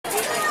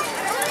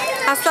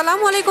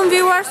আসসালামু আলাইকুম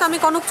ভিউয়ার্স, আমি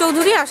কনক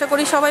চৌধুরী। আশা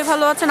করি সবাই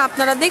ভালো আছেন।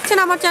 আপনারা দেখছেন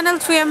আমার channel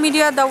 3M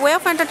media the way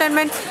of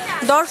entertainment.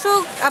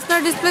 দর্শক, আপনারা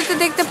ডিসপ্লেতে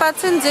দেখতে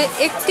পাচ্ছেন যে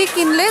একটি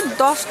কিনলে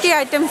 10টি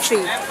আইটেম ফ্রি।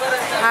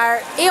 আর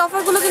এই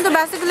অফারগুলো কিন্তু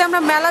বেসিক্যালি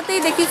আমরা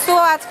মেলাতেই দেখি। সো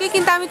আজকে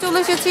কিন্তু আমি চলে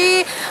এসেছি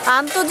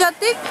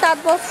আন্তর্জাতিক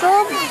তাঁতবস্ত্র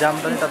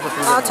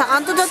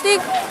আন্তর্জাতিক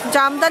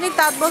জামদানি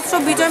তাঁতবস্ত্র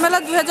বিজয় মেলা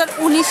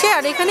 2019-এ।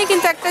 আর এখানে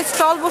কিন্তু একটা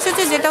স্টল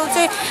বসেছে, যেটা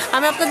হচ্ছে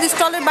আমি আপনাদের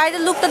স্টলের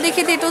বাইরের লুকটা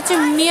দেখিয়ে দিই। এটা হচ্ছে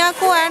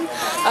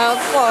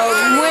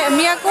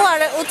মিয়াকো আর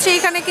হচ্ছে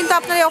এখানে কিন্তু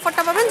আপনারা এই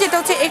অফারটা পাবেন, যেটা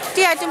হচ্ছে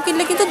একটি আইটেম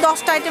কিনলে কিন্তু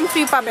 10টা আইটেম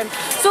ফ্রি পাবেন।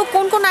 সো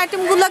কোন কোন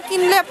আইটেমগুলো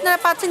কিনলে আপনারা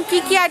পাচ্ছেন, কি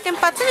কি আইটেম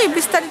পাচ্ছেন, এই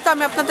বিস্তারিত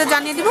আমি আপনাদের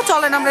জানিয়ে দিব।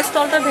 চলেন আমরা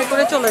স্টলটার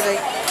ভেতরে চলে যাই।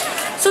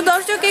 সো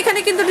দর্শক, এখানে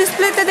কিন্তু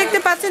ডিসপ্লেতে দেখতে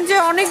পাচ্ছেন যে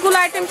অনেকগুলো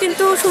আইটেম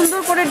কিন্তু সুন্দর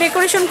করে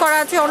ডেকোরেশন করা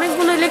আছে,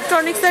 অনেকগুলো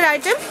ইলেকট্রনিক্সের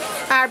আইটেম।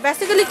 আর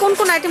বেসিক্যালি কোন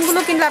কোন আইটেমগুলো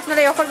কিনলে আপনারা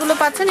এই অফারগুলো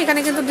পাচ্ছেন, এখানে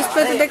কিন্তু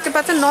ডিসপ্লেতে দেখতে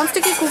পাচ্ছেন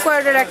ননস্টিকি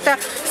কুকওয়্যারের একটা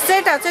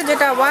সেট আছে,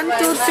 যেটা 1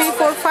 2 3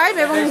 4 5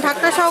 এবং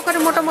ঢাকনা সহকারে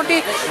মোটামুটি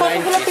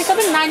কতগুলো পিস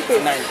হবে? 9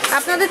 পিস।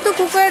 আপনাদের তো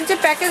কুকওয়্যার যে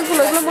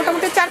প্যাকেজগুলো, এগুলো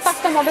মোটামুটি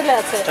 4-5টা মডেলে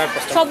আছে।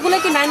 সবগুলো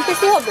কি 9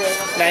 পিসই হবে?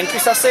 9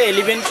 পিস আছে,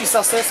 11 পিস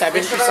আছে,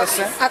 7 পিস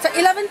আছে। আচ্ছা,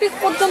 11 পিস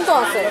পর্যন্ত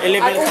আছে।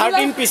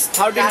 13 পিস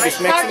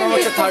ম্যাক্সিমাম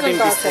হচ্ছে 13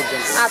 পিস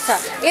পর্যন্ত। আচ্ছা,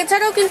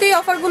 এছাড়াও কিন্তু এই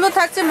অফারগুলো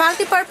থাকছে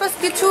মাল্টিপারপাস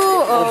কিছু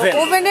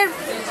ওভেনের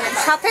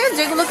সাথে,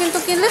 যেগুলো কিন্তু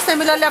কিনলে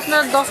সিমিলারলি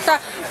আপনারা 10টা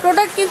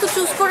প্রোডাক্ট কিন্তু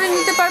চুজ করে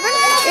নিতে পারবেন।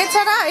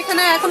 এছাড়া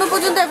এখানে এখনো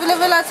পর্যন্ত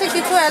অ্যাভেলেবেল আছে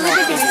কিছু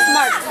LED TV,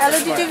 smart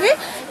LED TV,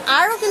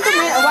 আরও কিন্তু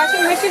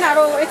ওয়াশিং মেশিন,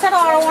 আরও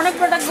এছাড়াও আরও অনেক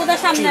প্রোডাক্ট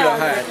বোধহয় সামনে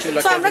আছে।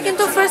 তো আমরা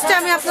কিন্তু ফার্স্টে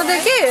আমি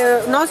আপনাদেরকে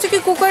ননস্টিকি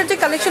কুকারের যে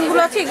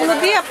কালেকশনগুলো আছে এগুলো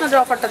দিয়ে আপনাদের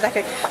অফারটা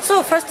দেখাই। সো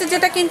ফার্স্টে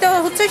যেটা কিনতে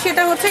হচ্ছে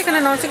সেটা হচ্ছে এখানে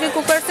ননস্টিকি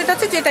কুকার সেট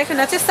আছে, যেটা এখানে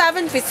আছে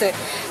 7 পিসে।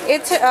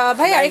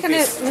 ভাইয়া এখানে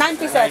 9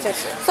 পিসে আছে।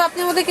 সো আপনি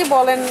আমাদেরকে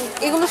বলেন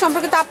এগুলো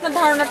সম্পর্কে, তো আপনার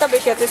ধারণাটা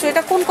বেশি আছে। সো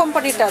এটা কোন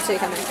কোম্পানিটা আছে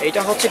এখানে?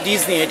 এটা হচ্ছে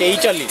ডিজনি, এটা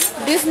ইতালি।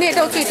 ডিজনি,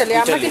 এটা হচ্ছে ইতালি।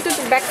 আমরা কিন্তু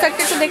ব্যাক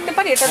সাইডটা একটু দেখতে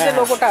পারি, এটার যে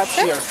লোগোটা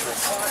আছে।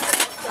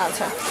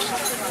 আচ্ছা,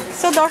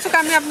 সো দর্শক,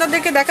 আমি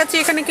আপনাদেরকে দেখাচ্ছি।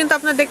 এখানে কিন্তু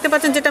আপনারা দেখতে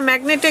পাচ্ছেন যেটা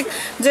ম্যাগনেটিক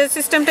যে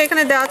সিস্টেমটা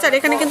এখানে দেওয়া আছে, আর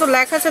এখানে কিন্তু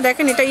লেখা আছে,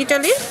 দেখেন এটা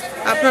ইতালি।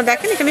 আপনারা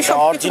দেখেন এখানে সব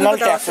অরিজিনাল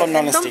টেফলন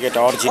ননস্টিক, এটা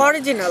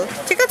অরিজিনাল,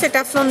 ঠিক আছে,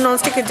 টেফলন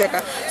ননস্টিকের যেটা।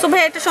 সো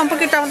ভাই এটা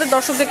সম্পর্কে আমাদের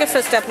দর্শকদেরকে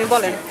ফার্স্টে আপনি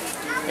বলেন।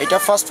 এটা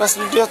ফার্স্ট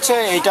ফ্যাসিলিটি হচ্ছে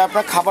এটা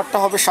আপনার খাবারটা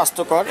হবে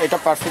স্বাস্থ্যকর, এটা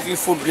পারফেক্টলি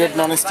ফুড গ্রেড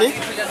ননস্টিক,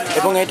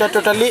 এবং এটা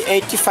টোটালি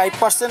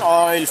 85%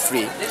 অয়েল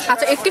ফ্রি।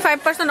 আচ্ছা,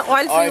 85%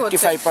 অয়েল ফ্রি হচ্ছে।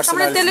 85%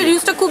 মানে তেলের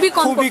ইউজটা খুবই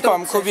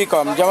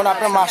কম। যেমন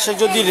আপনার মাসে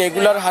যদি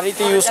রেগুলার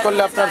হাঁড়িতে ইউজ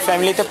করলে আপনার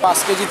ফ্যামিলিতে 5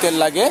 কেজি তেল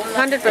লাগে,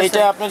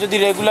 এটা আপনি যদি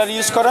রেগুলার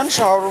ইউজ করেন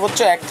সর্বোচ্চ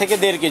 1 থেকে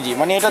 1.5 কেজি।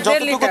 মানে এটা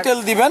যতটুকু তেল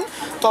দিবেন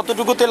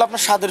ততটুকু তেল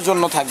আপনার স্বাদের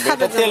জন্য থাকবে,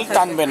 এটা তেল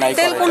টানবে না,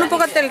 তেল কোনো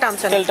প্রকার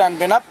তেল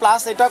টানবে না।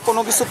 প্লাস এটা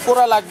কোনো কিছু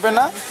পোড়া লাগবে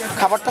না,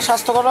 খাবারটা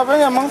স্বাস্থ্যকর হবে।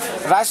 এবং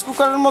রাইস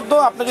কুকারের মধ্যে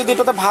আপনি যদি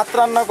এটাতে ভাত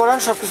রান্না করেন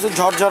সবকিছু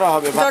ঝরঝরা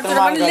হবে,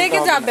 লেগে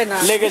যাবে না।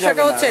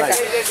 সেটা হচ্ছে এটা।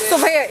 তো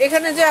ভাইয়া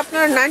এখানে যে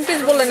আপনার 9 পিস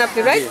বললেন আপনি,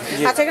 রাইট?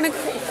 আচ্ছা, এখানে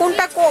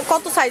কোনটা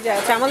কত সাইজে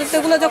আছে? আমাদের তো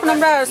এগুলো যখন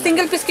আমরা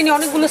সিঙ্গেল পিস কিনি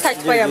অনেকগুলো সাইজ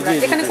পাই আমরা,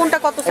 এখানে কোনটা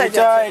কত সাইজ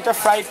আছে? এটা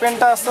ফ্রাই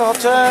প্যানটা আছে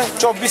হচ্ছে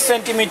 24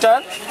 সেন্টিমিটার।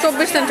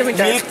 24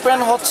 সেন্টিমিটার। মিল্ক প্যান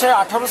হচ্ছে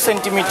 18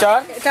 সেন্টিমিটার।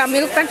 এটা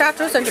মিল্ক প্যানটা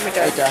 18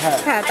 সেন্টিমিটার। এটা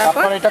হ্যাঁ।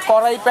 তারপর এটা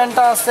কড়াই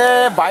প্যানটা আছে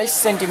 22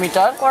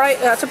 সেন্টিমিটার। কড়াই,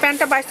 আচ্ছা,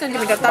 প্যানটা 22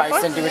 সেন্টিমিটার। তারপর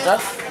 22 সেন্টিমিটার।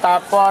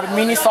 তারপর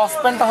মিনি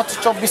সসপ্যানটা হচ্ছে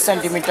 24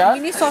 centimetre.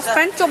 Mini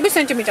saucepan 24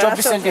 centimetre.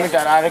 24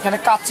 centimetre. আর এখানে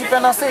কাচি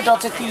প্যান আছে, এটা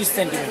হচ্ছে 30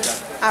 সেন্টিমিটার।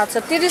 আচ্ছা,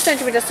 30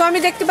 সেন্টিমিটার। সো আমি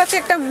দেখতে পাচ্ছি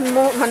একটা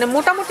মানে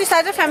মোটামুটি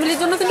সাইজের ফ্যামিলির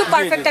জন্য কিন্তু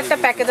পারফেক্ট একটা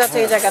প্যাকেজ আছে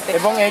এই জায়গাতে।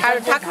 এবং আর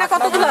ঢাকনা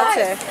কতগুলো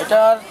আছে?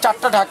 এটার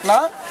 4টা ঢাকনা,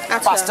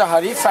 5টা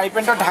হাঁড়ি। ফ্রাই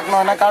প্যানটা ঢাকনা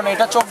হয় না, কারণ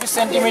এটা 24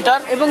 সেন্টিমিটার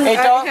এবং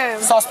এটা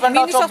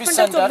সসপ্যানটা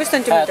 24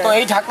 সেন্টিমিটার। তো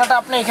এই ঢাকনাটা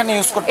আপনি এখানে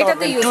ইউজ করতে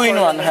পারবেন 2 in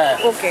 1। হ্যাঁ,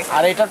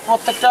 আর এটার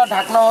প্রত্যেকটা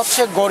ঢাকনা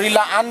হচ্ছে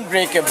গরিলা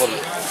আনব্রেকেবল,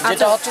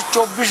 যেটা হচ্ছে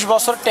 24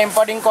 বছর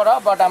টেম্পারিং করা,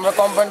 বাট আমরা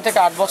কোম্পানি থেকে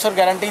 8 বছর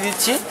গ্যারান্টি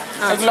দিচ্ছি।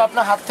 এগুলো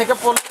আপনার হাত থেকে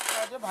পড়লে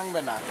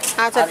ভাঙবে না।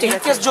 আচ্ছা, ঠিক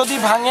আছে। যদি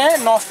ভাঙে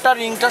নটটা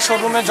রিংটা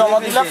শোরুমে জমা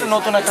দিলে আপনি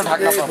নতুন একটা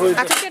ঢাকনা পাবেন।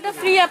 আচ্ছা, সেটা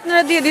ফ্রি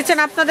আপনারা দিয়ে দিচ্ছেন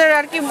আপনাদের,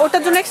 আর কি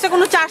ওটার জন্য এক্সট্রা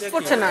কোনো চার্জ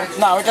পড়ছে না?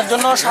 না, ওটার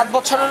জন্য 7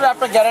 বছরের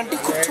আপনার গ্যারান্টি,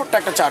 খুব ছোট্ট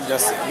একটা চার্জ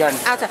আছে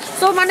গ্যারান্টি। আচ্ছা,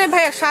 তো মানে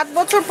ভাইয়া 7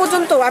 বছর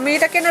পর্যন্ত আমি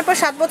এটা কেনার পর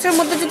 7 বছরের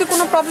মধ্যে যদি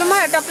কোনো প্রবলেম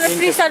হয় এটা আপনারা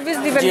ফ্রি সার্ভিস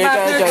দিবেন বা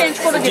আপনারা চেঞ্জ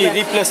করে দিবেন?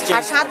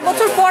 আর 7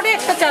 বছর পরে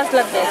একটা চার্জ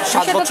লাগবে?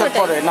 7 বছর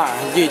পরে না,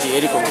 জি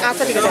এরকম।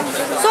 আচ্ছা, ঠিক আছে।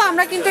 সো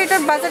আমরা কিন্তু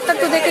এটার বাজেটটা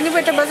একটু দেখে নিব।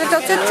 এটা বাজেট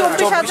হচ্ছে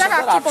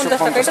 24,850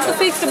 টাকা। এটা তো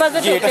ফিক্সড বাজেট,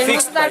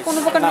 আর কোনো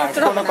প্রকার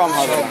নড়চড় হবে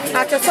না।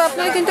 আচ্ছা, সো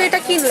আপনারা কিন্তু এটা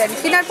কিনলেন,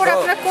 কেনার পরে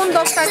আপনারা কোন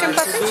 10টা আইটেম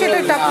পাচ্ছেন সেটা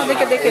একটু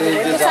আপনাদেরকে দেখে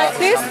দেবেন। তো সাইড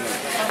প্লিজ।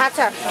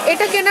 আচ্ছা,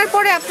 এটা কেনার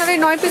পরে আপনার এই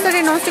 9 পিসের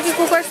এই ননস্টিকি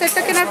কুকার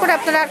সেটটা কেনার পরে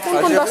আপনারা আর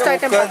কোন 10টা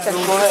আইটেম পাচ্ছেন?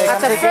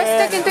 আচ্ছা,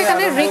 ফার্স্টটা কিন্তু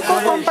এখানে রিকো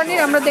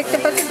কোম্পানির আমরা দেখতে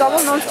পাচ্ছি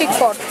ডাবল ননস্টিক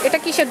পট। এটা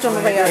কিসের জন্য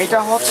ভাইয়া? এটা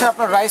হচ্ছে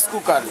আপনার রাইস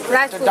কুকার,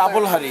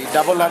 ডাবল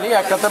হাঁড়ি,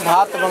 একটাতে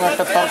ভাত এবং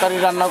একটা তরকারি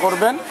রান্না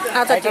করবেন।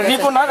 এটা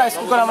রিকো না, রাইস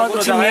কুকার। আমার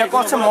কাছে মিয়াকো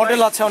আছে,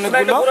 মডেল আছে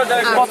অনেকগুলো,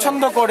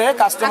 পছন্দ করে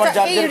কাস্টমার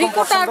যার যেটা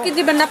রিকোটা আর কি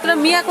দিবেন না, আপনারা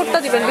মিয়াকোটা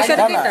দিবেন?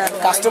 বিষয়টা কি?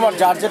 কাস্টমার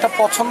যার যেটা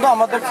পছন্দ,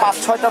 আমাদের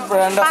 5-6টা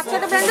ব্র্যান্ড আছে,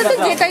 5-6টা ব্র্যান্ড আছে,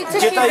 যেটা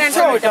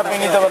ইচ্ছে ওইটা আপনি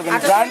নিতে পারবেন।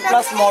 Brand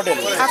plus model.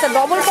 আচ্ছা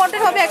ডবল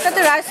পটের হবে, একটাতে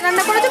রাইস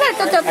রান্না করা যাবে,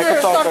 একটাতে আপনার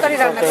তরকারি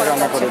রান্না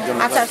করার জন্য।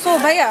 আচ্ছা সো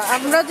ভাইয়া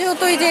আমরা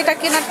যেহেতু এই যে এটা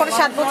কেনার পরে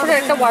 7 বছরের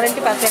একটা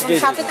ওয়ারেন্টি পাচ্ছি,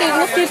 সাথে তো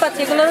এগুলো ফ্রি পাচ্ছি,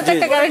 এগুলোরও তো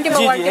একটা গ্যারান্টি বা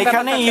ওয়ারেন্টি পাচ্ছি।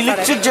 এখানে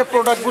ইলেকট্রিক যে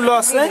প্রোডাক্টগুলো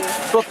আছে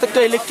প্রত্যেকটা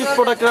ইলেকট্রিক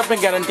প্রোডাক্টের আপনি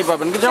গ্যারান্টি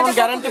পাবেন। যেমন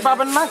গ্যারান্টি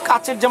পাবেন না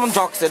কাচের, যেমন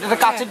জগ সেট, এটা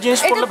কাচের জিনিস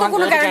পড়লে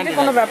ভাঙবে, গ্যারান্টি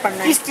কোনো ব্যাপার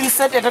না। স্টিল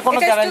সেট এটা কোনো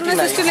গ্যারান্টি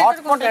নাই,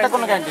 হটপট এটা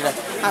কোনো গ্যারান্টি নাই।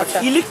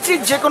 ইলেকট্রিক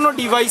যে কোনো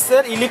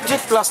ডিভাইসের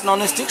ইলেকট্রিক প্লাস নন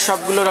স্টিক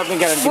সবগুলোর আপনি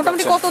গ্যারান্টি পাচ্ছেন।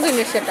 মোটামুটি কত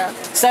দিনের সেটা?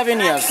 7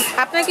 ইয়ার্স।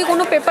 আপনারা কি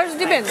কোনো পেপারস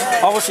দিবেন?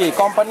 অবশ্যই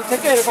কোম্পানি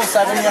থেকে এরকম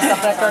 7 ইয়ার্স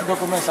আপনার একটা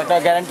ডকুমেন্টস, একটা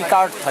গ্যারান্টি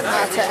কার্ড থাকবে।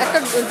 আচ্ছা একটা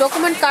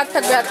ডকুমেন্ট কার্ড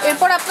থাকবে।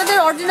 এরপর আপনাদের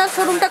অরিজিনাল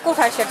শোরুমটা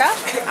কোথায় সেটা?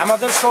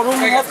 আমাদের শোরুম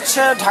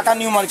হচ্ছে ঢাকা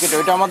নিউ মার্কেটে,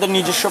 ওটা আমাদের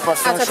নিজস্ব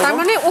পার্সোনাল শোরুম। তার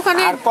মানে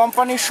ওখানে আর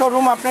কোম্পানির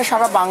শোরুম আপনি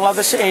সারা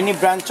বাংলাদেশে এনি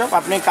ব্রাঞ্চ অফ,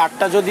 আপনি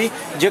কার্ডটা যদি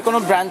যে কোনো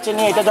ব্রাঞ্চে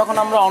নিয়ে, এটা যখন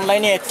আমরা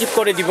অনলাইনে অ্যাক্টিভ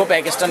করে দিব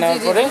প্যাকেজটা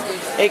নেওয়ার পরে,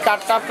 এই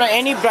কার্ডটা আপনার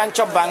এনি ব্রাঞ্চ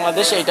অফ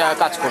বাংলাদেশ এটা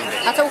কাজ করবে।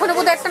 আচ্ছা ওখানে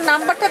বোধহয় একটা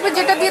নাম্বার থাকবে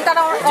যেটা দিয়ে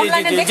তারা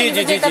অনলাইনে দেখে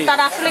নেবে যে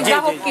তারা আসলে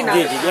গ্রাহক কিনা,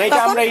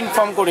 এটা আমরা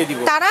ইনফর্ম করে দিব,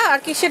 তারা আর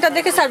কি সেটা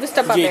দেখে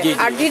সার্ভিসটা পাবে।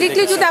 আর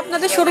ডাইরেক্টলি যদি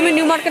আপনাদের শোরুমে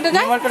নিউ মার্কেটে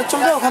যায়, নিউ মার্কেটে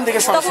চলে ওখান থেকে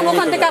তখন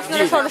ওখান থেকে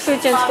আপনারা সরাসরি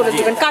চেঞ্জ করে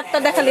দিবেন, কার্ডটা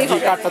দেখালেই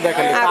হবে। কার্ডটা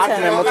দেখালে কার্ড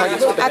মেমো থাকবে।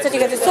 আচ্ছা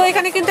ঠিক আছে। সো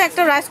এখানে কিন্তু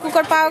একটা রাইস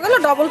কুকার পাওয়া গেল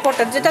ডবল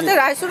পটের, যেটাতে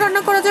রাইসও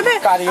রান্না করা যাবে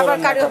আবার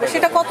কারি হবে।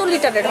 সেটা কত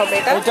লিটারের হবে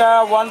এটা? এটা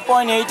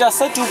 1.8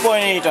 আছে,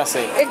 2.8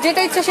 আছে,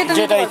 যেটা ইচ্ছা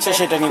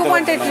সেটা নিতে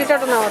পারবেন। 2.8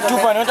 লিটারও নেওয়া যাবে।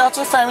 2.8 এটা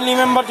হচ্ছে ফ্যামিলি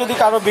মেম্বার যদি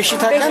কারো বেশি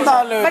থাকেন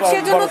তাহলে বাট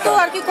সেজন্য তো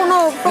আর কি কোনো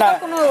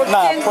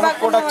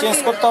প্রোডাক্ট চেঞ্জ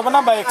করতে হবে না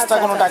বা এক্সট্রা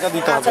কোনো টাকা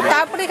দিতে হবে না।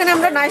 তারপরে এখানে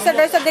আমরা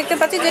নাইসার দেখতে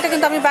পাচ্ছি, যেটা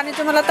কিন্তু আমি বাণিজ্য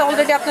মেলাতে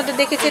অলরেডি আপনাদের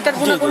দেখেছি এটার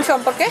গুণাগুণ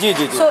সম্পর্কে।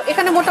 সো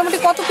এখানে মোটামুটি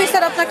কত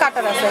পিসের আপনার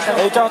কাটার আছে?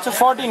 এটা হচ্ছে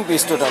 14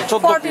 পিস টোটাল,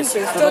 14 পিস।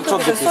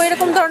 সো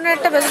এরকম ধরনের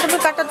একটা ভেজিটেবল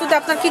কাটার যদি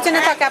আপনার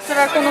কিচেনে থাকে, আপনার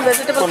আর কোনো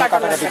ভেজিটেবল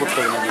কাটার আছে।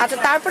 আচ্ছা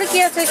তারপরে কি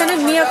আছে এখানে?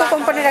 মিয়াকো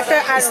কোম্পানির একটা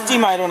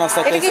স্টিম আয়রন আছে।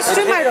 এটা কি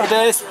স্টিম আয়রন? এটা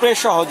স্প্রে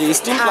সহজে,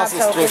 স্টিম প্লাস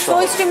স্প্রে সহ। তো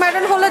স্টিম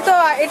আয়রন হলে তো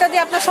এটা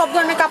দিয়ে আপনার সব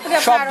ধরনের কাপড়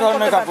আপনি আয়রন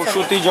করতে পারবেন।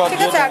 সুতি, জর্জেট।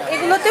 ঠিক আছে। আর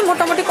এগুলোতে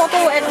মোটামুটি কত,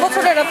 1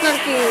 বছরের আপনার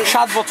কি?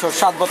 7 বছর।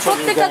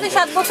 প্রত্যেকটাতে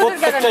 7 বছরের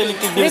গ্যারান্টি।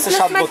 ইলেকট্রিক ডিভাইসে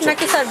 7 বছর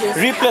নাকি সার্ভিস?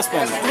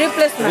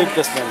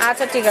 রিপ্লেসমেন্ট।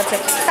 আচ্ছা ঠিক আছে।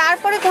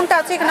 তারপরে কোনটা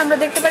আছে এখানে আমরা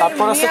দেখতে পাচ্ছি?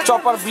 তারপর আছে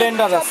চপার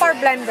ব্লেন্ডার আছে। Chopper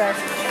Blender.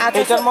 আচ্ছা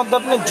এটার মধ্যে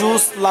আপনি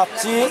জুস,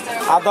 লাচ্ছি,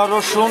 আদা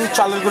রসুন,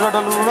 চালের গুঁড়া,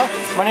 ডালের গুঁড়া,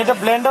 মানে এটা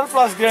ব্লেন্ডার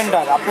প্লাস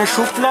গ্রাইন্ডার, আপনি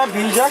শুকনা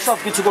ভিজা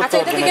সবকিছু করতে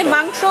পারবেন। আচ্ছা এটা থেকে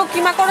মাংস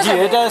কিমা করা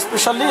যাবে? এটা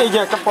স্পেশালি এই যে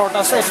একটা পট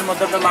আছে, এর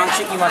মধ্যে আপনি মাংস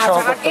কিমা সহ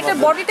করতে পারবেন। এটা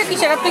বডিটা কি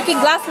সেটা? আপনি কি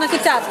গ্লাস নাকি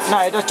চাচ? না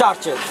এটা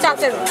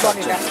চাচের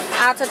বডিটা।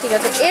 আচ্ছা ঠিক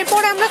আছে।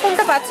 এরপরে আমরা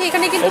কোনটা পাচ্ছি?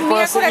 এখানে কিন্তু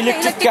মিয়াকোর একটা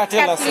ইলেকট্রিক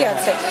ক্যাটেল আছে।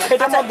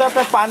 এটার মধ্যে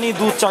আপনি পানি,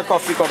 দুধ, চা,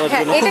 কফি করার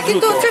জন্য এটা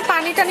কিন্তু হচ্ছে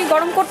পানি টানি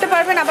গরম করতে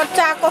পারবেন, আবার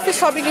চা, কফি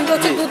সবই কিন্তু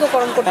হচ্ছে দুধও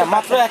গরম করতে পারবেন।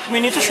 মাত্র 1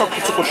 মিনিটে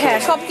সবকিছু করতে পারবেন। হ্যাঁ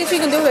সবকিছু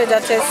কিন্তু হয়ে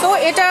যাচ্ছে। সো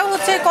এটা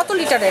হচ্ছে কত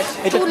লিটারের?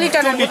 2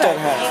 লিটার।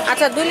 হ্যাঁ।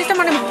 আচ্ছা 2 লিটার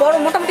মানে বড়,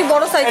 মোটামুটি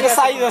বড় সাইজ। এটা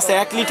সাইজ আছে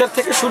 1 লিটার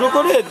থেকে শুরু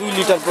করে 2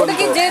 লিটার পর্যন্ত। ওটা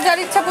কি যে যার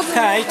ইচ্ছা মতো?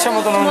 হ্যাঁ ইচ্ছা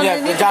মতো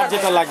অনুযায়ী যার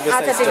যেটা লাগবে।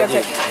 আচ্ছা ঠিক আছে।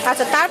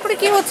 আচ্ছা তারপরে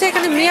কি হচ্ছে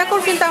এখানে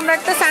মিয়াকোর কিন্তু আমরা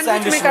একটা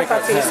স্যান্ডউইচ মেকার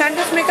পাচ্ছি।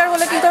 স্যান্ডউইচ মেকার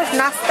হলে কিন্তু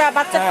নাস্তা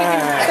বাচ্চা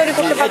টিফিন তৈরি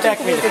করতে পারবেন।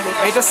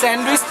 এটা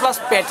স্যান্ডউইচ প্লাস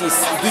প্যাটিস,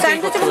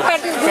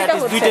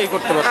 দুইটাই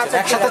করতে পারবেন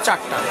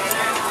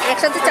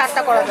একসাথে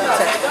 4টা করা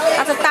যাচ্ছে।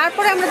 আচ্ছা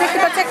তারপরে আমরা দেখতে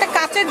পাচ্ছি একটা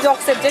কাচের জগ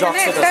সেট, যেখানে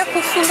একটা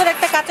খুব সুন্দর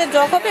একটা কাচের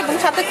জগ হবে এবং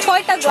সাথে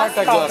 6টা গ্লাস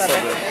পাওয়া যাবে।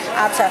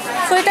 আচ্ছা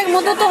তো এটার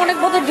মধ্যে তো অনেক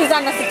বড়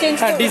ডিজাইন আছে, চেঞ্জ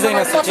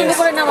পছন্দ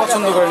করে নেওয়া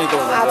যাবে।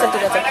 আচ্ছা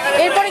ঠিক আছে।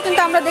 এরপরে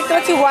কিন্তু আমরা দেখতে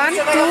পাচ্ছি 1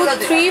 2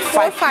 3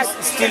 4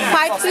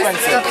 5 পিস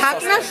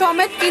ঢাকনা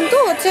সমেত কিন্তু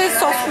হচ্ছে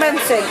সসপ্যান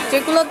সেট,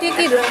 যেগুলো দিয়ে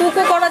কি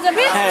কুকও করা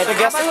যাবে। হ্যাঁ এটা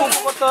গ্যাসে কুক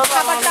করতে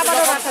হবে,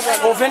 খাবারও রাখা যাবে।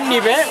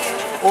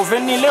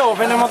 ওভেন নিলে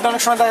ওভেনের মধ্যে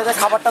অনেক সময় দেখা যায়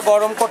খাবারটা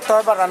গরম করতে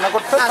হয় বা রান্না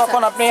করতে হয়,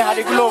 তখন আপনি এই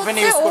হাঁড়িগুলো ওভেনে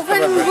ইউজ করতে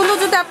পারবেন। ওভেনগুলো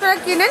যদি আপনারা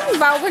কিনেন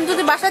বা ওভেন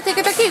যদি বাসায়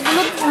থেকে থাকে,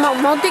 এগুলো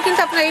মধ্যে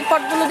কিন্তু আপনারা এই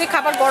পটগুলো দিয়ে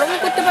খাবার গরমও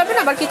করতে পারবেন,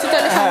 আবার কিছু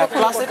চাইলে সংরক্ষণ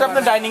প্লাস এটা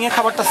আপনি ডাইনিং এ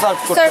খাবারটা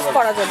সার্ভ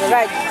করা যাবে।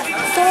 রাইট।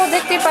 তো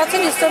দেখতেই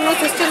পাচ্ছেন স্টেনলেস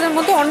স্টিলের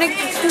মধ্যে অনেক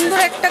সুন্দর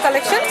একটা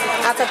কালেকশন।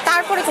 আচ্ছা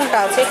তারপরে কোনটা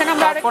আছে এখানে?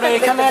 আমরা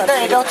এখানে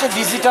এটা হচ্ছে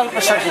ডিজিটাল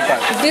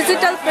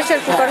প্রেসার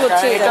কুকার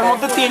হচ্ছে। এটার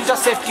মধ্যে 3টা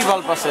সেফটি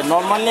বাল্ব আছে।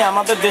 নরমালি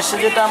আমাদের দেশে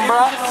যেটা আমরা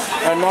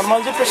নরমাল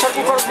যে প্রেসার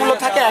কুকারগুলো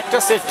থাকে একটা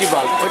সেফটি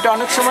বাল্ব, ওইটা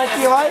অনেক সময়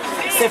কি হয়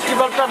সেফটি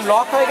বাল্বটা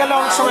লক হয়ে গেলে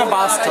অনেক সময়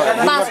বাস্ট হয়।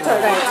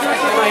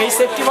 তো এই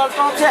সেফটি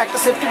বাল্বটা হচ্ছে একটা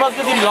সেফটি বাল্ব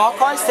যদি লক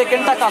হয়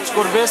সেকেন্ডটা কাজ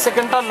করবে,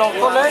 সেকেন্ডটা লক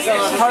হলে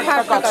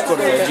থার্ডটা কাজ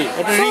করবে। জি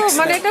এটা রিস্ক,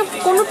 মানে এটা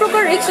কোনো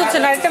প্রকার রিস্ক হচ্ছে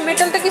না। এটা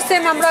মেটালটা কি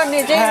সেম আমরা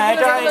নিজে? হ্যাঁ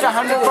এটা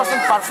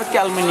 100% পারফেক্ট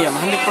অ্যালুমিনিয়াম,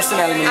 100%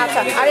 অ্যালুমিনিয়াম। আচ্ছা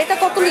আর এটা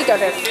কত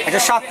লিটারের? এটা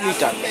 7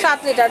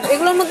 লিটার।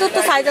 এগুলোর মধ্যে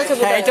তো সাইজ আছে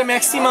বোধহয়। হ্যাঁ এটা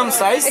ম্যাক্সিমাম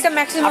সাইজ। এটা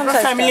ম্যাক্সিমাম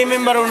সাইজ। ফ্যামিলি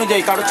মেম্বার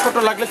অনুযায়ী কারো ছোট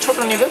লাগলে ছোট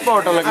নিবে,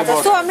 বড়টা লাগলে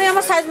বড়। তো আমি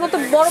আমার সাইজ মতো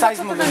বড়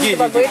নিতে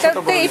পারবো।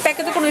 এটাতে এই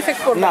প্যাকেজে কোনো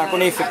ইফেক্ট করবে না?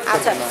 কোনো ইফেক্ট।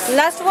 আচ্ছা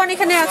লাস্ট ওয়ান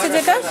এখানে আছে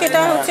যেটা, সেটা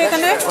হচ্ছে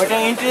এখানে ওটা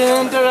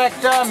ইন্টেলিজেন্টের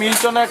একটা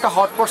মিল্টনের একটা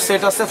হটপট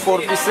সেট আছে 4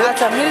 পিসের।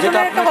 আচ্ছা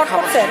মিল্টনের একটা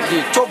হটপট সেট। জি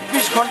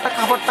 24 ঘন্টা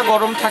খাবারটা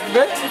গরম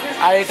থাকবে,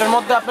 আর এটার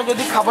মধ্যে আপনি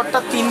যদি খাবারটা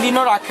 3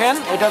 দিনও রাখেন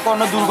এটা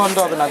কোনো দুর্গন্ধ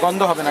হবে না,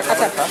 গন্ধ হবে না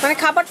খাবারটা। মানে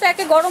খাবারটা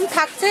একে গরম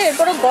থাকছে,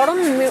 এরপরে গরম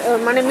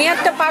মানে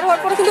মেয়াদটা পার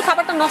হওয়ার পরে কিন্তু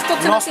খাবারটা নষ্ট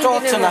হচ্ছে না, নষ্ট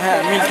হচ্ছে না।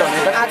 হ্যাঁ, মিল্টন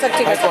এটা। আচ্ছা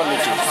ঠিক আছে।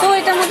 তো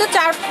এটার মধ্যে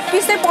 4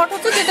 পিসের পট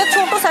হচ্ছে, যেটা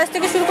ছোট সাইজ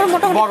থেকে শুরু করে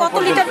মোটামুটি কত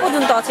লিটার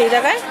পর্যন্ত আছে এই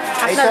জায়গায়?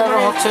 এটা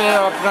হচ্ছে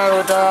আপনার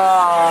ওটা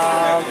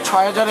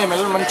 6000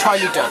 ml, মানে 6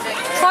 লিটার।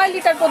 6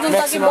 লিটার পর্যন্ত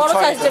আছে বড়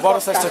সাইজের, বড়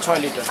সাইজটা 6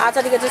 লিটার।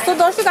 আচ্ছা ঠিক আছে। তো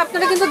দর্শক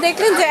আপনারা কিন্তু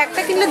দেখলেন যে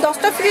একটা কিনলে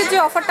 10টা ফ্রি যে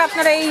অফারটা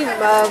আপনারা এই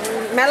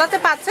মেলাতে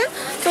পাচ্ছেন।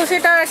 তো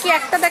সেটা আর কি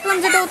একটা দেখলাম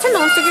যেটা হচ্ছে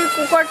ননস্টিকের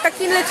কুকারটা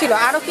কিনলে ছিল,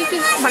 আরো কি কি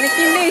মানে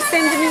কিনলে এই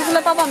সেম জিনিসগুলো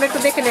পাবো আমরা একটু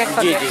দেখে নিই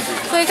একসাথে।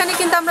 তো এখানে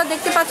কিন্তু আমরা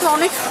দেখতে পাচ্ছি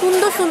অনেক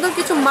সুন্দর সুন্দর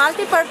কিছু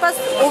মাল্টিপারপাস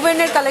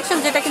ওভেনের কালেকশন,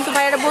 যেটা কিন্তু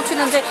ভাইয়ারা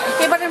বলছিলেন যে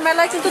এবারের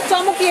মেলায় কিন্তু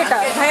চমকি এটা,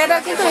 ভাইয়ারা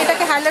কিন্তু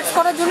এটাকে হাইলাইট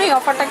করার জন্যই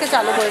অফারটাকে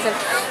চালু করেছেন।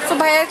 তো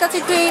ভাইয়ার কাছে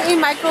একটু এই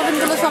মাইক্রো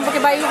ওভেনগুলো সম্পর্কে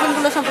বা এই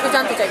ওভেনগুলো সম্পর্কে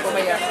জানতে চাইবো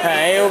ভাইয়া।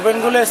 হ্যাঁ, এই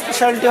ওভেনগুলো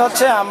স্পেশালিটি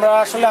হচ্ছে আমরা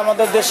আসলে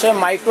আমাদের দেশে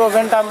মাইক্রো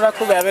ওভেনটা আমরা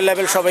খুব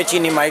অ্যাভেলেবেল সবাই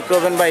চিনি, মাইক্রো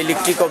ওভেন বা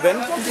ইলেকট্রিক ওভেন।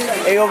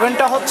 এই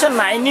ওভেনটা হচ্ছে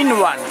 9 in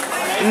 1,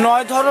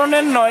 9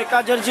 ধরনের 9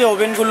 কাজের যে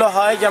ওভেনগুলো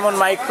হয়, যেমন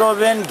micro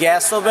oven,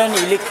 gas oven,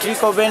 electric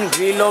oven,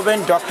 grill oven,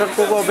 doctor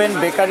cook oven,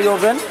 bakery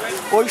oven,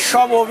 ওই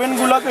সব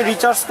ওভেনগুলোকে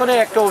রিচার্জ করে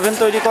একটা ওভেন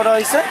তৈরি করা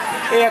হয়েছে।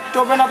 এই একটা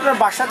ওভেন আপনার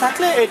বাসা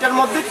থাকলে এটার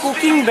মধ্যে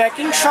কুকিং,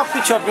 বেকিং সব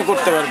কিছু আপনি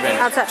করতে পারবেন।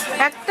 আচ্ছা,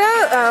 একটা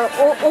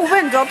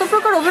ওভেন যত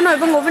প্রকার ওভেন হয়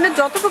এবং ওভেনের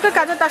যত প্রকার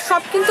কাজ হয় তার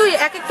সব কিন্তু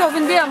এক একটা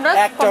ওভেন দিয়ে আমরা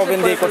একটা ওভেন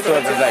দিয়ে করতে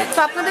পারবেন, রাইট।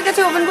 তো আপনাদের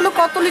কাছে ওভেনগুলো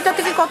কত লিটার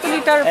থেকে কত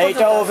লিটার?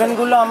 এইটা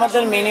ওভেনগুলো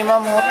আমাদের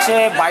মিনিমাম হচ্ছে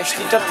 22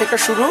 লিটার থেকে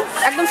শুরু,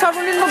 একদম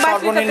সর্বনিম্ন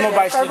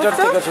 22 লিটার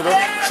থেকে শুরু,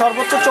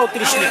 সর্বোচ্চ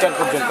 34 লিটার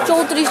পর্যন্ত।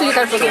 34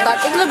 লিটার পর্যন্ত। আর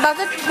এগুলোর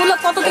বাজেটগুলো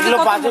কত থেকে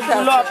কত?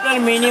 বাজেটগুলো আপনার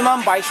মিনিমাম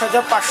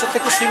 22,500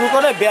 থেকে শুরু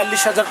করে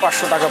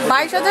 42,500 টাকা পর্যন্ত।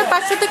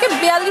 22,500 থেকে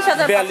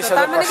 42,500।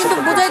 তার মানে কিন্তু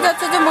বোঝাই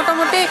যাচ্ছে যে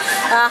মোটামুটি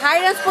হাই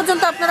রেঞ্জ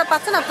পর্যন্ত আপনারা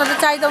পাচ্ছেন, আপনাদের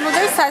চাহিদা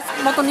অনুযায়ী সাইজ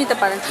মতো নিতে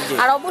পারেন।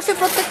 আর অবশ্যই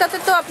প্রত্যেকটাতে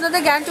তো আপনাদের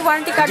গ্যারান্টি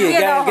ওয়ারেন্টি কার্ড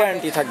দিয়ে দেওয়া হবে।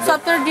 সো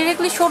আপনারা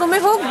ডিরেক্টলি শোরুমে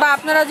হোক বা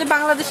আপনারা যে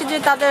বাংলাদেশে যে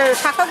তাদের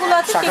শাখাগুলো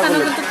আছে সেখানে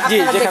কিন্তু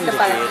আপনারা দেখতে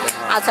পারেন।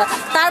 আচ্ছা,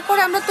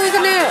 তারপরে আমরা তো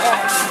এখানে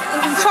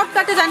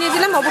শর্টকাটে জানিয়ে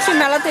দিলাম, অবশ্যই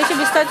মেলাতে এসে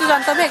বিস্তারিত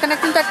জানতে হবে। এখানে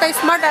কিন্তু একটা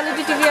স্মার্ট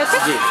এলইডি টিভি আছে,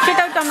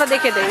 সেটাও একটু আমরা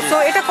দেখে দেই। তো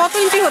এটা কত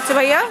ইঞ্চি হচ্ছে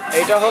ভাইয়া?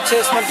 এটা হচ্ছে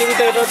স্মার্ট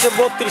টিভিতে, এটা হচ্ছে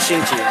 32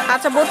 ইঞ্চি।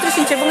 আচ্ছা, 32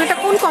 ইঞ্চি। এবং এটা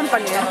কোন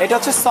কোম্পানি? এটা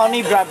হচ্ছে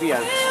সনি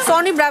ব্রাভিয়ার।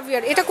 সনি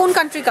ব্রাভিয়ার। এটা কোন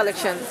কান্ট্রি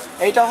কালেকশন?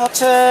 এটা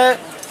হচ্ছে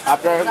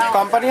আপনার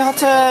কোম্পানি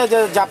হচ্ছে যে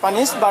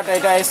জাপানিজ, বাট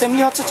এটা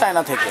অ্যাসেম্বলি হচ্ছে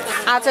চায়না থেকে।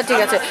 আচ্ছা ঠিক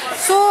আছে।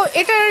 সো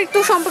এটার একটু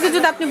সম্পর্কে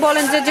যদি আপনি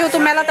বলেন যে যেহেতু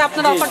মেলাতে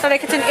আপনারা অফারটা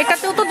রেখেছেন,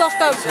 এটাতেও তো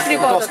 10টা ফ্রি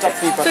পাওয়া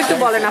যাচ্ছে, তো একটু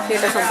বলেন আপনি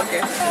এটা সম্পর্কে।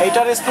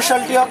 এইটার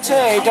স্পেশালিটি হচ্ছে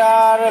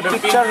এইটার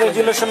পিকচার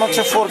রেজুলেশন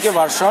হচ্ছে 4K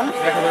ভার্সন।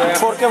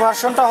 4K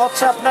ভার্সনটা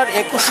হচ্ছে আপনার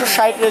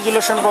 2160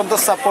 রেজুলেশন পর্যন্ত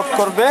সাপোর্ট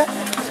করবে।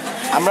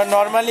 আমরা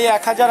নর্মালি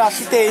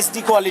 1080তে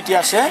এইচডি কোয়ালিটি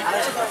আসে,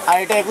 আর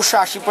এটা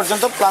 2180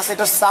 পর্যন্ত। প্লাস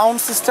এটার সাউন্ড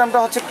সিস্টেমটা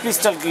হচ্ছে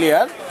ক্রিস্টাল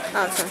ক্লিয়ার।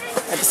 আচ্ছা,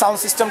 এটা সাউন্ড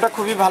সিস্টেমটা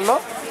খুবই ভালো।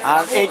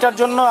 আর এইটার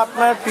জন্য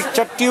আপনার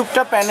পিকচার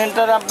টিউবটা,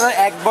 প্যানেলটার আপনার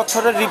 1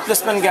 বছরের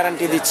রিপ্লেসমেন্ট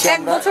গ্যারান্টি দিচ্ছি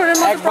আমরা।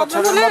 1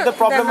 বছরের মধ্যে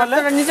প্রবলেম হলে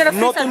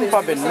নতুন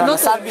পাবেন,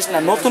 সার্ভিস না,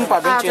 নতুন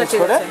পাবেন চেঞ্জ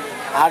করে।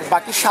 আর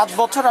বাকি 7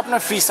 বছর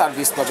আপনার ফ্রি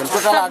সার্ভিস পাবেন,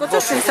 টোটাল 8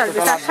 বছর ফ্রি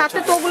সার্ভিস। আর সাথে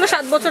তো ওগুলো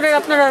 7 বছরের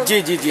আপনারা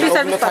ফ্রি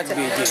সার্ভিস পাচ্ছেন।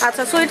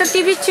 আচ্ছা, সো এটা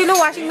টিভি ছিল,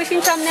 ওয়াশিং মেশিন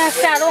সামনে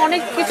আসছে, আরো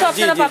অনেক কিছু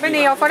আপনারা পাবেন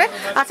এই অফারে।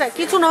 আচ্ছা,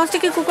 কিছু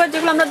ননস্টিকের কুকার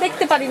যেগুলো আমরা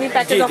দেখতে পারিনি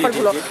প্যাকেজ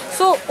অফারগুলো,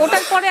 সো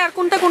ওটার পরে আর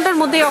কোনটার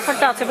মধ্যে এই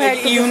অফারটা আছে ভাই?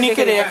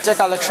 ইউনিকের একটা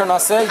কালেকশন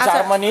আছে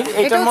জার্মানির,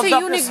 এটার মধ্যে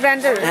ইউনিক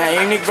ব্র্যান্ডের। হ্যাঁ,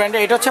 ইউনিক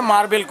ব্র্যান্ডের। এটা হচ্ছে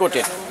মার্বেল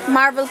কোটেড।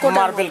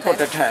 মার্বেল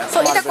কোটেড, হ্যাঁ। সো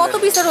এটা কত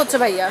পিসের হচ্ছে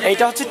ভাইয়া?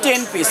 এটা হচ্ছে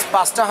 10 পিস,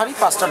 5টা হাঁড়ি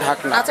 5টা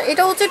ঢাকনা। আচ্ছা,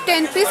 এটা হচ্ছে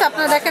 10 পিস।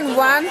 আপনারা দেখেন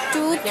 1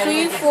 2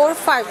 3 4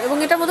 5, এবং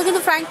এটার মধ্যে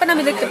কিন্তু ফ্রাইং প্যান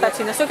আমি দেখতে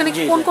পাচ্ছি না। সো এখানে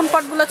কোন কোন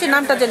পটগুলো আছে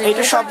নামটা জেনে নিন।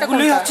 এটা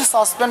সবগুলোই হচ্ছে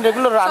সসপ্যান,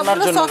 এগুলো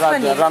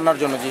রান্নার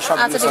জন্য জি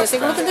সবগুলো। আচ্ছা ঠিক আছে,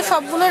 এগুলো কিন্তু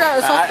সবগুলো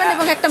সসপ্যান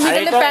এবং একটা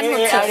মিডলে প্যান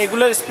হচ্ছে। আর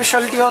এগুলোর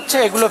স্পেশালিটি হচ্ছে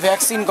এগুলো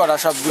ভ্যাকসিন করা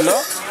সবগুলো।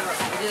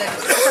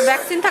 আচ্ছা,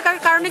 ভ্যাকসিন থাকার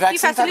কারণে কি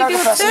ফ্যাসিলিটি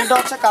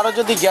হচ্ছে? কারো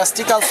যদি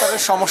গ্যাস্ট্রিক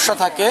আলসারের সমস্যা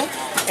থাকে,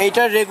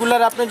 এইটা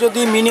রেগুলার আপনি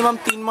যদি মিনিমাম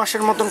 3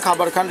 মাসের মতন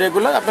খাবার খান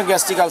রেগুলার, আপনার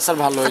গ্যাস্ট্রিক আলসার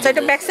ভালো হয়ে যাবে। আচ্ছা,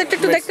 এটা ব্যাক সাইডটা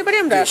একটু দেখতে পারি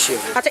আমরা?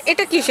 আচ্ছা,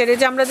 এটা কিসের? এই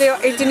যে আমরা যে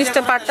এই জিনিসটা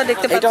পার্টটা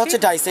দেখতে পাচ্ছি, এটা হচ্ছে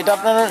ডাইস। এটা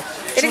আপনার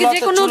এটা কি যে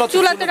কোনো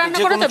চুলাতে রান্না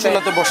করা যাবে?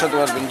 চুলাতে বসাতে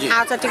পারবেন, জি।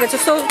 আচ্ছা ঠিক আছে।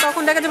 সো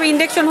তখন দেখা যাবে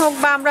ইন্ডাকশন হোক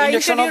বা আমরা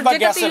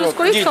যেটা ইউজ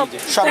করি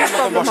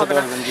সবগুলোতে বসাতে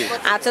পারবেন, জি।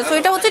 আচ্ছা, সো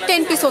এটা হচ্ছে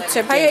 10 পিস হচ্ছে।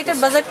 ভাই এটার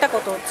বাজেটটা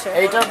কত হচ্ছে?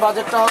 এইটার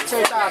বাজেটটা হচ্ছে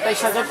এটা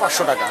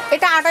 28500 টাকা।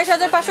 এটা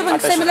 28500 এবং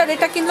সিমিলার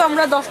এটা কিন্তু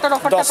আমরা 10টার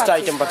অফারটা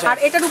পাচ্ছি। আর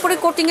এটার উপরে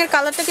কোটিং এর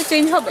কালারটা কি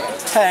চেঞ্জ হবে?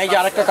 হ্যাঁ, এই যে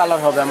আরেকটা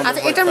কালার হবে আমাদের।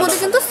 আচ্ছা, এটার মধ্যে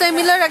কিন্তু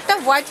সিমিলার একটা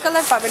হোয়াইট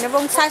কালার পাবেন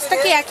এবং সাইজটা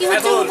কি একই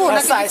হচ্ছে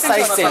নাকি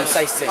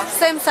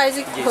সেম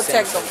সাইজই হচ্ছে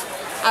একদম?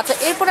 আচ্ছা,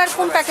 এরপর আর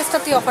কোন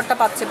প্যাকেজটাতে অফারটা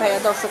পাচ্ছে ভাইয়া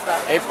দর্শকরা?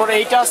 এরপর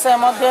এইটা আছে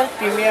আমাদের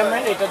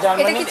প্রিমিয়ামের, এটা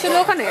জার্মানি। এটা কি ছিল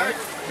ওখানে?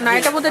 না,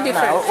 এটা বোধহয়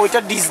ডিফারেন্ট। ওইটা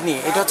ডিজনি,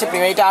 এটা হচ্ছে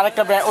প্রিমিয়াম। এটা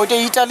আরেকটা ব্র্যান্ড, ওইটা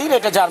ইতালির,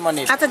 এটা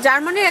জার্মানির। আচ্ছা,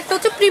 জার্মানির একটা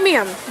হচ্ছে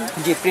প্রিমিয়াম।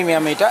 জি,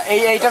 প্রিমিয়াম।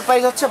 এইটার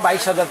প্রাইস হচ্ছে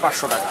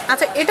 22500 টাকা।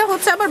 আচ্ছা, এটা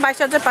হচ্ছে আবার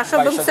 22500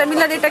 এবং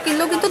সিমিলার এটা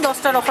কিনলেও কিন্তু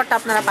 10টার অফারটা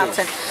আপনারা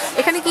পাচ্ছেন।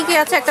 এখানে কি কি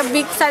আছে? একটা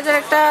বিগ সাইজের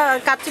একটা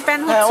কাচ্চি প্যান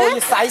হচ্ছে। ওই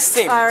সাইজ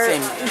সেম। আর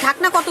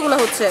ঢাকনা কতগুলো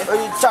হচ্ছে?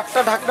 ওই 4টা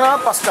ঢাকনা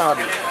 5টা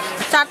হাঁড়ি।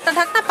 4টা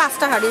ঢাকনা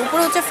 5টা হাঁড়ি,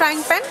 উপরে হচ্ছে ফ্রাইং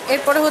প্যান,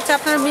 এরপরে হচ্ছে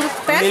আপনার মিল্ক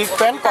প্যান,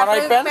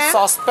 কড়াই প্যান,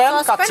 সসপ্যান,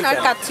 আর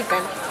কাচ্চি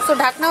প্যান। সো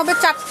ঢাকনা হবে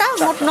 4টা,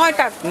 মোট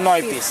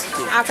 9 পিস।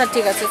 আচ্ছা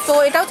ঠিক আছে, তো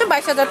এটা হচ্ছে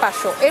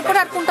 22,500। এরপরে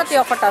আর কোনটাতে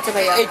অফারটা আছে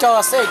ভাইয়া? এটাও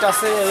আছে, এটা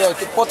আছে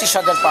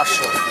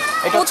 25,500।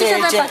 এটা হচ্ছে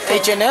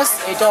H&S,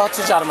 এটা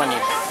হচ্ছে জার্মানি।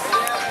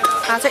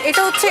 আচ্ছা,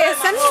 এটা হচ্ছে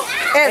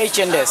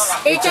H&S,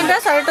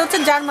 আর এটা হচ্ছে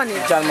জার্মানি।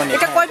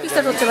 এটা কয়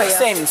পিসের হচ্ছে ভাইয়া?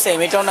 সেম,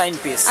 এটাও 9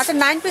 পিস। আচ্ছা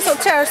 9 পিস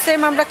হচ্ছে, আর সেম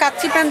আমরা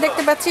কাচ্চি প্যান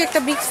দেখতে পাচ্ছি একটা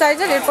বিগ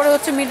সাইজের, এরপরে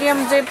হচ্ছে মিডিয়াম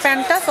যে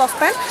প্যানটা সস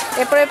প্যান,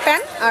 এরপরে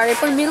প্যান, আর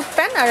এরপরে মিল্ক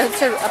প্যান, আর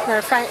হচ্ছে আপনার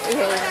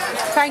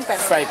ফ্রাইং প্যান।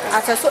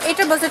 আচ্ছা, সো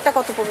এটার বাজেটটা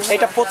কত পড়বে?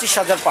 এটা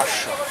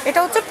 25,500। এটা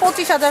হচ্ছে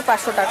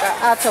 25,500 টাকা।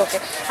 আচ্ছা ওকে।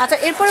 আচ্ছা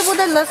এরপরে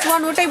বোধহয় লাস্ট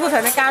ওয়ান ওটাই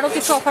বোধহয়, নাকি আরো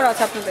কিছু অফার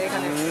আছে আপনাদের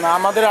এখানে?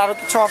 আমাদের আরো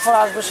কিছু অফার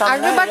আসবে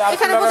সামনে, বাট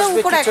এখানে বোধহয়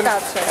উপরে একটা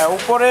আছে।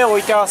 উপরে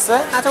ওইটা আছে।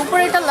 আচ্ছা,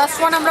 উপরে এটা লাস্ট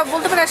ওয়ান আমরা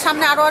বলতে পারি, আর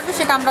সামনে আরো আসবে,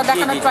 সেটা আমরা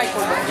দেখানোর ট্রাই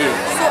করব।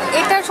 তো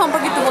এটার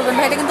সম্পর্কে একটু বলবেন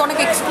ভাই, এটা কিন্তু অনেক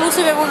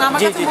এক্সক্লুসিভ এবং আমার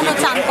কাছে মনে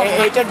হচ্ছে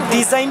আনকমন। এটার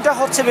ডিজাইনটা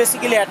হচ্ছে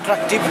বেসিক্যালি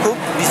অ্যাট্রাকটিভ খুব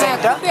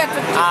ডিজাইনটা,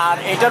 আর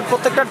এটার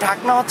প্রত্যেকটা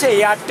ঢাকনা হচ্ছে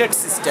এয়ারটেড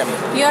সিস্টেম,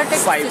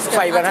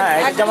 ফাইবার। হ্যাঁ,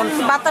 এটা যেমন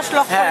বাতাস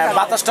লক, হ্যাঁ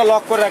বাতাসটা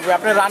লক করে রাখবে,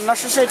 আপনি রান্নার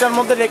শেষে এটার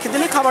মধ্যে রেখে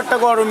দিলে খাবারটা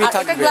গরমই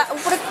থাকবে।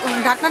 উপরে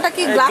ঢাকনাটা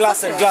কি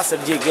গ্লাসের?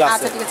 জি গ্লাসের।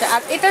 আচ্ছা ঠিক আছে,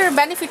 আর এটার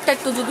বেনিফিটটা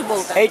একটু যদি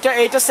বলতেন।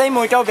 এইটা সেম,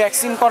 ওইটাও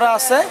ভ্যাকসিন করা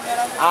আছে,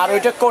 আর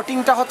ওইটা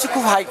কোটিংটা হচ্ছে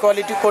খুব হাই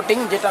কোয়ালিটি কোটিং,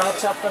 যেটা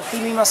হচ্ছে আপনার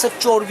তিমি মাছের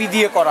চর্বি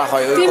দিয়ে করা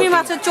হয়। তিমি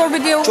মাছের চর্বি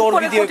দিয়ে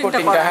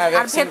কোটিংটা, হ্যাঁ।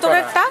 আর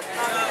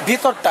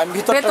ভিতরটা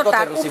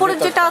উপরে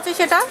যেটা আছে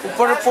সেটা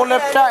উপরের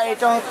প্রলেপটা,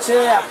 এটা হচ্ছে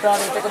আপনার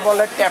এটাকে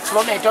বলে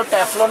ট্যাফলন, এটাও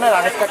ট্যাফলনের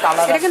আরেকটা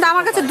কালার। এটা কিন্তু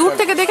আমার কাছে দূর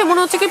থেকে দেখে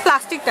মনে হচ্ছে কি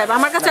প্লাস্টিক টাইপ,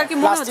 আমার কাছে আর কি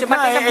মনে হচ্ছে, বাট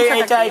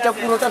এটা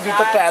পুরোটা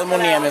ভিতরটা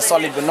অ্যালুমিনিয়ামের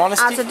সলিড নন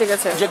স্টিক। আচ্ছা ঠিক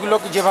আছে, যেগুলো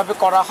যেভাবে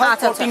করা হয়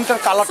কোটিংটার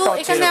কালারটা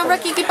হচ্ছে এখানে আমরা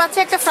কি পাচ্ছি?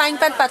 একটা ফ্রাইং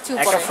প্যান পাচ্ছি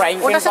উপরে,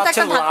 ওটার সাথে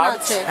একটা ঢাকনা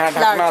আছে। হ্যাঁ,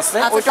 ঢাকনা আছে,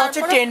 ওটা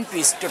হচ্ছে 10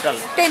 পিস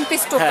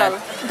টোটাল।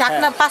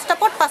 ঢাকনা 5টা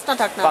পট 5টা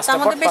ঢাকনা। তার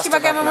মধ্যে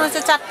বেশিরভাগ আমার মনে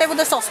হচ্ছে 4টাই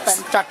বোধহয় সসপ্যান,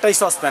 4টাই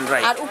সসপ্যান,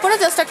 রাইট। আর উপরে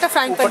জাস্ট একটা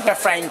ফ্রাইং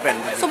প্যান।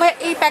 সো ভাই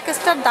এই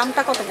প্যাকেজটার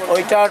দামটা কত পড়বে?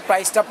 ওইটার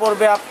প্রাইসটা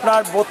পড়বে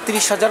আপনার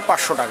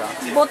 32,500 টাকা।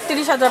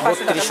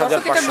 32,500 টাকা।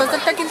 এটার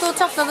বাজেটটা কিন্তু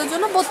হচ্ছে আপনাদের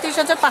জন্য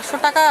 32,500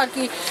 টাকা আর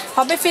কি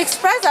হবে ফিক্সড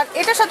প্রাইস। আর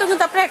এটার সাথে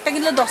কিন্তু আপনারা একটা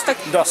কিনলে 10টা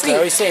ফ্রি,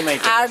 ওই সেম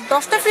আইটেম। আর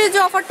 10টা ফ্রি যে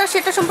অফারটা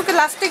সেটা সম্পর্কে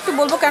লাস্টে একটু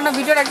বলবো, কারণ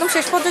ভিডিওর একদম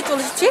শেষ পর্যন্ত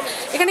চলে এসেছি।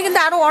 এখানে কিন্তু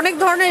আরো অনেক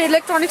ধরনের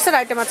ইলেকট্রনিক্সের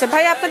আইটেম আছে।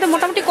 ভাই আপনাদের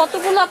মোটামুটি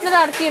কতগুলো আপনারা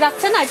আর কি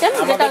রাখছেন আইটেম,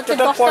 যেটা হচ্ছে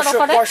 10টার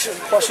অফারে?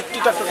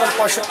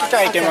 65টা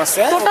আইটেম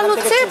আছে। টোটাল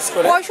হচ্ছে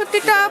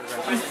 65টা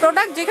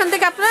প্রোডাক্ট, যেখান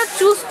থেকে আপনারা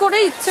চুজ করে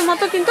ইচ্ছে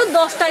মতো কিন্তু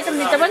 10টা আইটেম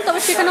নিতে পারেন। তবে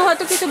সেখানে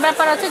হয়তো কিছু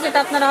ব্যাপার আছে যেটা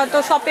আপনারা হয়তো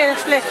শপে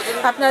আসলে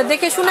আপনারা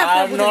দেখে শুনে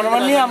আর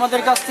নরমালি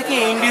আমাদের কাছ থেকে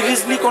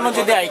ইন্ডিভিজুয়ালি কোনো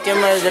যদি আইটেম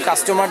যে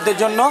কাস্টমারদের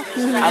জন্য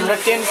আমরা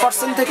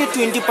 10% থেকে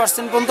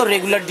 20% পর্যন্ত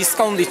রেগুলার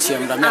ডিসকাউন্ট দিচ্ছি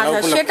আমরা।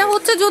 সেটা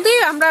হচ্ছে যদি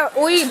আমরা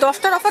ওই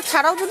 10টার অফার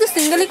ছাড়াও যদি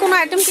সিঙ্গেলি কোনো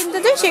আইটেম কিনতে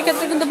যাই,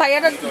 সেক্ষেত্রে কিন্তু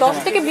ভাইয়ারা 10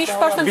 থেকে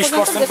 20%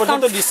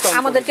 পর্যন্ত ডিসকাউন্ট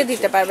আমাদেরকে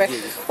দিতে পারবে।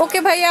 ওকে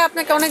ভাইয়া,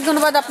 আপনাকে অনেক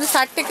ধন্যবাদ। আপনি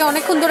সাইট থেকে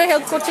অনেকক্ষণ ধরে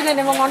হেল্প করছিলেন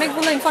এবং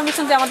অনেকগুলো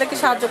ইনফরমেশন দিয়ে আমাদেরকে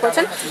সাহায্য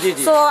করছেন।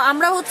 তো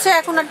আমরা হচ্ছে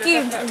এখন আর কি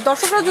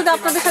দর্শকরা যদি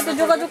আপনাদের সাথে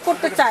যোগাযোগ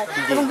করতে চায়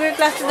এবং ডিরেক্ট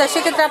ক্লাসে যায়,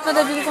 সেক্ষেত্রে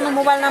আপনাদের যদি কোনো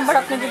মোবাইল নাম্বার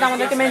আপনি যদি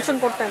আমাদেরকে মেনশন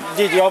করতেন।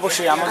 জি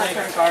অবশ্যই, আমাদের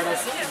এখানে কার্ড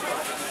আছে।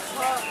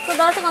 তো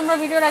দর্শক, আমরা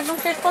ভিডিওর একদম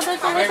শেষ পর্যন্ত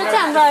চলে এসেছি।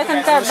 আমরা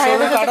এখানকার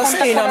ভাইয়াদের সাথে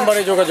কন্টাক্ট এই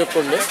নম্বরে যোগাযোগ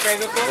করলে।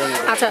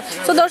 আচ্ছা,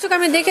 তো দর্শক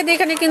আমি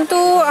এখানে কিন্তু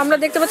আমরা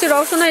দেখতে পাচ্ছি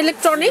রওশনা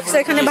ইলেকট্রনিক্স।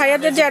 এখানে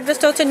ভাইয়াদের যে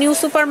অ্যাড্রেসটা হচ্ছে নিউ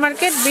সুপার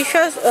মার্কেট,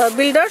 বিশ্বাস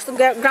বিল্ডার্স,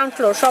 গ্রাউন্ড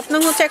ফ্লোর, শপ নং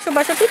হচ্ছে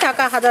 162,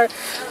 ঢাকা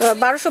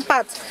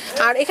 1205।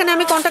 আর এখানে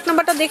আমি কন্ট্যাক্ট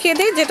নাম্বারটা দেখিয়ে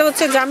দিই, যেটা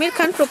হচ্ছে জামির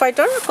খান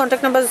প্রোপাইটর।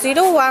 Contact number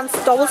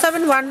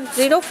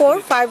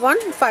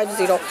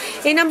 0177104150।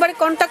 এই নাম্বারে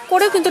কন্ট্যাক্ট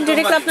করে কিন্তু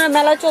ডিরেক্টলি আপনারা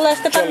মেলায় চলে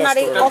আসতে পারেন। আর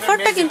এই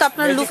অফারটা কিন্তু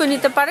আপনারা লুফে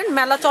নিতে পারেন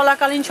মেলা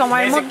চলাকালীন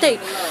সময়ের মধ্যেই।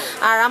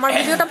 আর আমার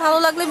ভিডিওটা ভালো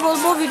লাগলে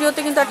বলবো, ভিডিওতে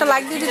কিন্তু একটা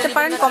লাইক দিয়ে দিতে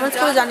পারেন, কমেন্টস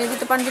করে জানিয়ে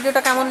দিতে পারেন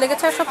ভিডিওটা কেমন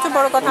লেগেছে। আর সবচেয়ে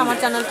বড় কথা, আমার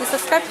চ্যানেলটি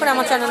সাবস্ক্রাইব করে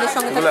আমার চ্যানেলের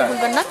সঙ্গে থাকতে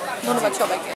ভুলবেন না। ধন্যবাদ সবাইকে।